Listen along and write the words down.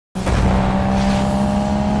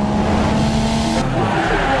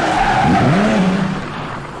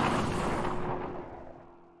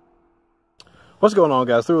What's going on,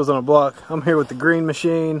 guys? Three Wheels on a Block. I'm here with the green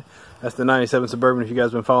machine. That's the 97 Suburban, if you guys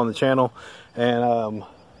have been following the channel. And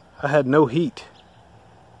I had no heat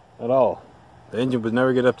at all. The engine would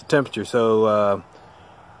never get up to temperature, so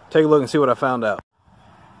take a look and see what I found out.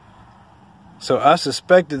 So I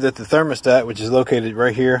suspected that the thermostat, which is located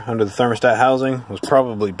right here under the thermostat housing, was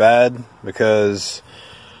probably bad because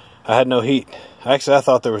I had no heat. Actually, I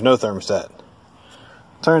thought there was no thermostat.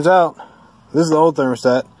 Turns out, this is the old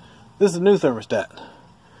thermostat. This is the new thermostat.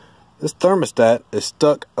 This thermostat is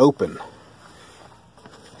stuck open.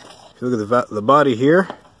 If you look at the body here,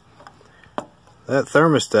 that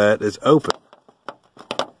thermostat is open.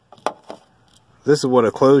 This is what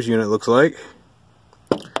a closed unit looks like.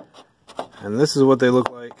 And this is what they look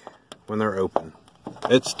like when they're open.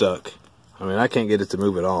 It's stuck. I mean, I can't get it to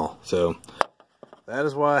move at all. So that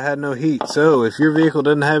is why I had no heat. So if your vehicle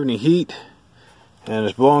doesn't have any heat and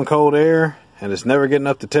it's blowing cold air and it's never getting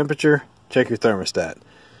up to temperature, check your thermostat.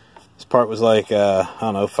 This part was like, I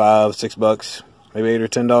don't know, $5, $6, maybe $8 or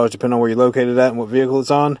 $10, depending on where you're located at and what vehicle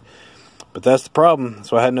it's on. But that's the problem.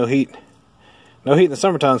 That's why I had no heat. No heat in the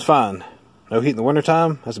summertime is fine. No heat in the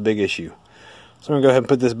wintertime, that's a big issue. So I'm going to go ahead and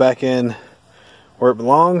put this back in where it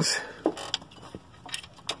belongs.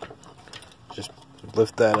 Just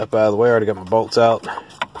lift that up out of the way. I already got my bolts out.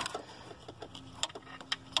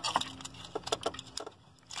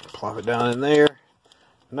 Plop it down in there.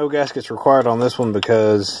 No gaskets required on this one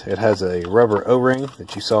because it has a rubber O-ring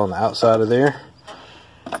that you saw on the outside of there.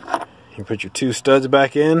 You can put your two studs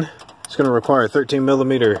back in. It's going to require a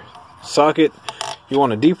 13mm socket. You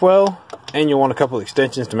want a deep well, and you want a couple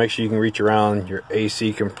extensions to make sure you can reach around your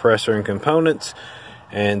AC compressor and components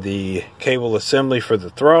and the cable assembly for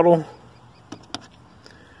the throttle.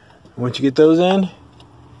 Once you get those in,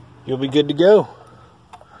 you'll be good to go.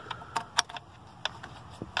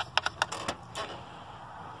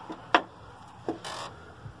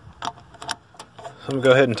 I'm going to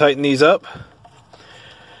go ahead and tighten these up.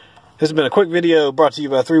 This has been a quick video brought to you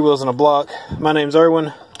by Three Wheels on a Block. My name's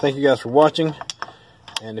Erwin. Thank you guys for watching.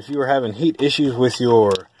 And if you are having heat issues with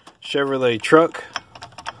your Chevrolet truck,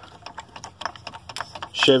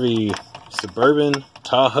 Chevy Suburban,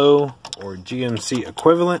 Tahoe, or GMC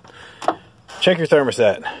equivalent, check your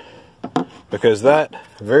thermostat, because that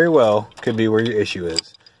very well could be where your issue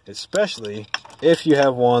is, especially if you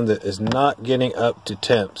have one that is not getting up to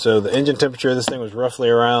temp. So the engine temperature of this thing was roughly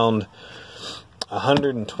around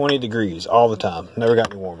 120 degrees all the time. Never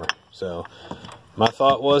got any warmer. So my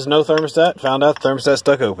thought was no thermostat. Found out the thermostat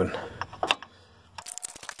stuck open.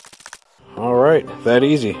 Alright, that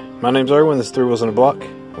easy. My name's Erwin. This is Three Wheels on a Block,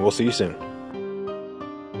 and we'll see you soon.